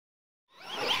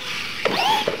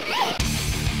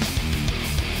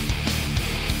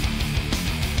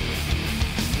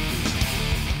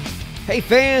Hey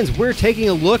fans, we're taking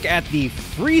a look at the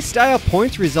freestyle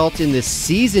points results in the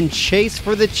season chase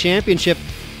for the championship.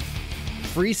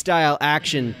 Freestyle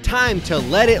action, time to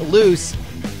let it loose.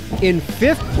 In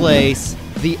 5th place,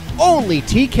 the only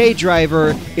TK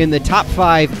driver in the top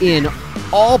 5 in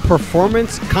all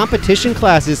performance competition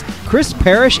classes, Chris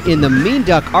Parrish in the Mean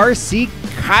Duck RC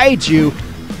Kaiju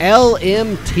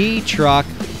LMT truck.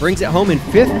 Brings it home in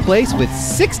 5th place with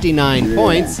 69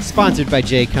 points. Sponsored by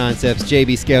J Concepts,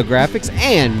 JB Scale Graphics,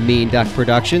 and Mean Duck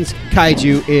Productions.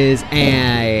 Kaiju is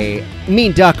a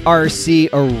Mean Duck RC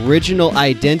original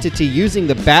identity using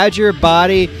the Badger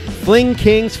body, Fling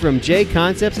Kings from J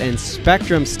Concepts, and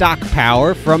Spectrum stock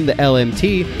power from the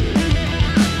LMT.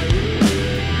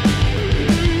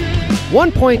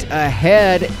 1 point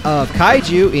ahead of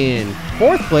Kaiju in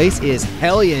 4th place is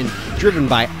Hellion, driven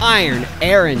by Iron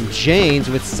Aaron Janes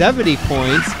with 70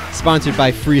 points, sponsored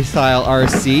by Freestyle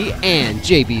RC and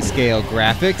JB Scale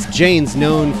Graphics. Janes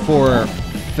known for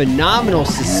phenomenal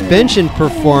suspension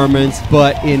performance,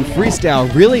 but in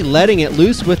freestyle really letting it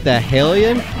loose with the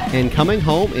Hellion and coming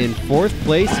home in 4th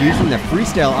place using the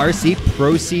Freestyle RC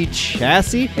Pro C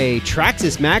chassis, a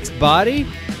Traxxas Max body,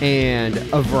 and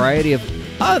a variety of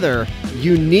other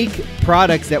unique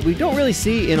products that we don't really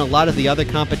see in a lot of the other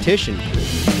competition.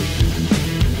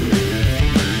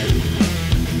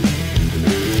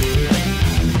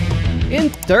 In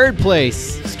 3rd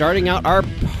place, starting out our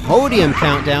podium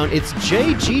countdown, it's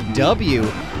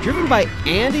JGW, driven by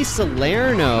Andy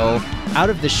Salerno out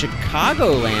of the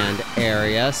Chicagoland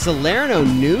area. Salerno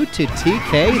new to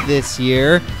TK this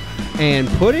year and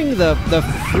putting the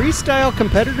freestyle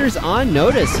competitors on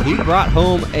notice. He brought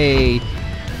home an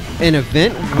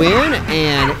event win,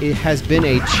 and it has been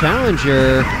a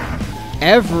challenger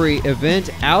every event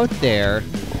out there.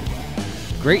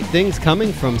 Great things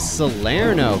coming from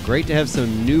Salerno. Great to have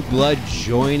some new blood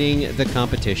joining the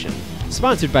competition.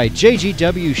 Sponsored by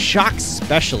JGW Shock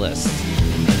Specialists.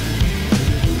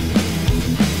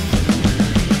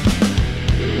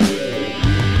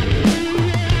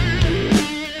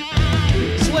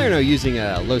 Salerno using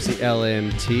a Losi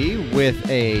LMT with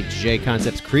a J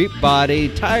Concepts creep body,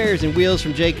 tires and wheels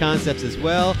from J Concepts as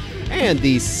well, and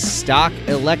the stock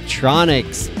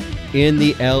electronics in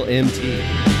the LMT.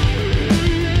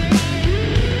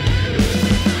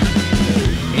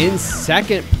 In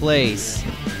 2nd place,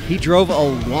 he drove a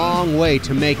long way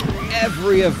to make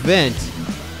every event,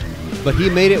 but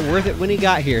he made it worth it when he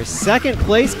got here. 2nd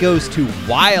place goes to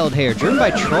Wild Hair, driven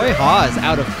by Troy Hawes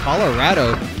out of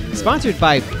Colorado, sponsored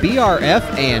by BRF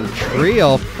and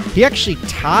Trio. He actually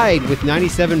tied with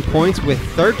 97 points with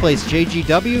 3rd place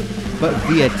JGW, but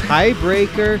via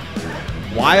tiebreaker,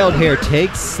 Wild Hair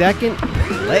takes 2nd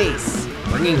place,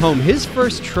 bringing home his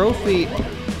first trophy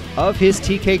of his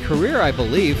TK career, I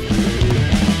believe.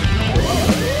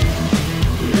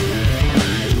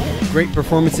 Great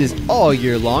performances all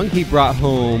year long. He brought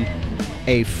home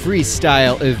a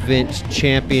freestyle event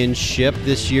championship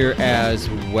this year as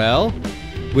well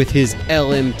with his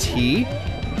LMT.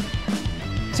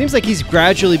 Seems like he's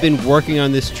gradually been working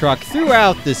on this truck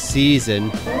throughout the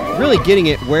season, really getting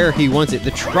it where he wants it.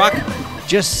 The truck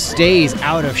just stays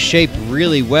out of shape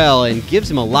really well and gives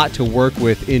him a lot to work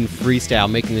with in freestyle,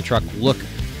 making the truck look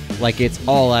like it's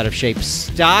all out of shape.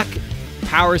 Stock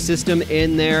power system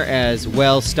in there as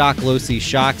well, stock Losi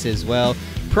shocks as well,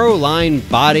 Pro Line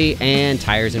body and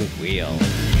tires and wheel.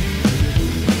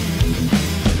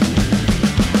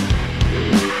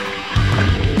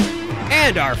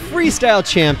 And our freestyle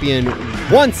champion,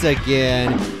 once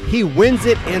again, he wins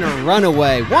it in a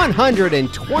runaway,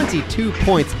 122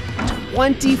 points.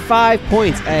 25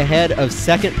 points ahead of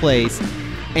 2nd place,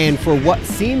 and for what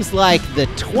seems like the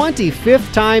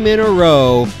 25th time in a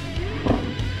row,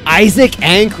 Isaac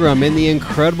Ankrum in the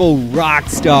incredible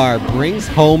Rockstar brings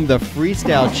home the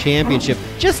freestyle championship,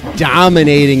 just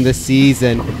dominating the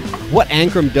season. What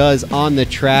Ankrum does on the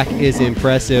track is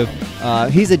impressive.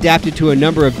 He's adapted to a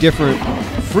number of different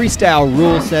freestyle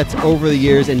rule sets over the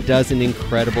years and does an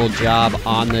incredible job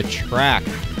on the track,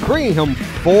 bringing home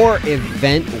 4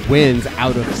 event wins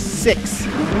out of 6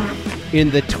 in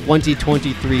the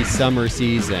 2023 summer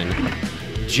season.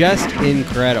 Just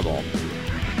incredible.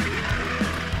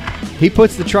 He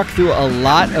puts the truck through a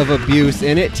lot of abuse,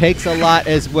 and it takes a lot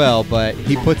as well, but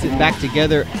he puts it back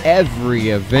together every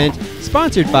event.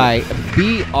 Sponsored by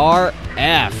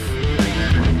BRF.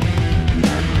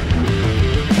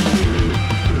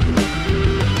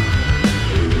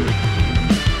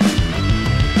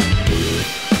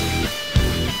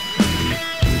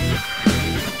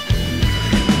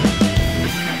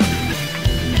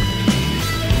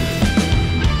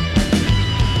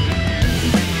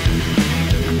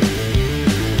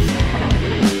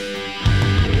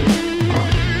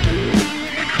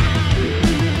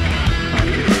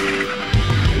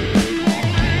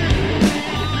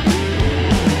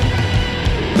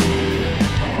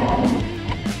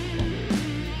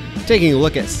 Taking a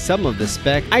look at some of the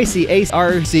spec, Icy Ace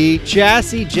RC,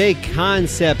 Chassis J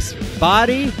Concepts,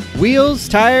 body, wheels,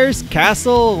 tires,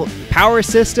 castle, power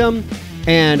system,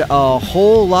 and a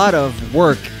whole lot of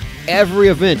work every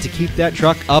event to keep that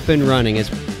truck up and running.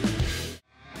 As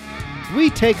we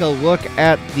take a look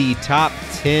at the top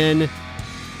 10,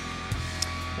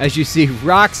 as you see,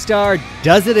 Rockstar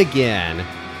does it again.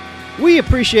 We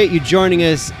appreciate you joining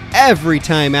us every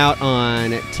time out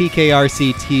on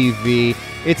TKRC TV.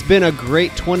 It's been a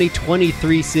great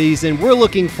 2023 season. We're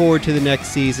looking forward to the next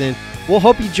season. We'll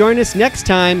hope you join us next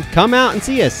time. Come out and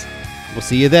see us. We'll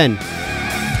see you then.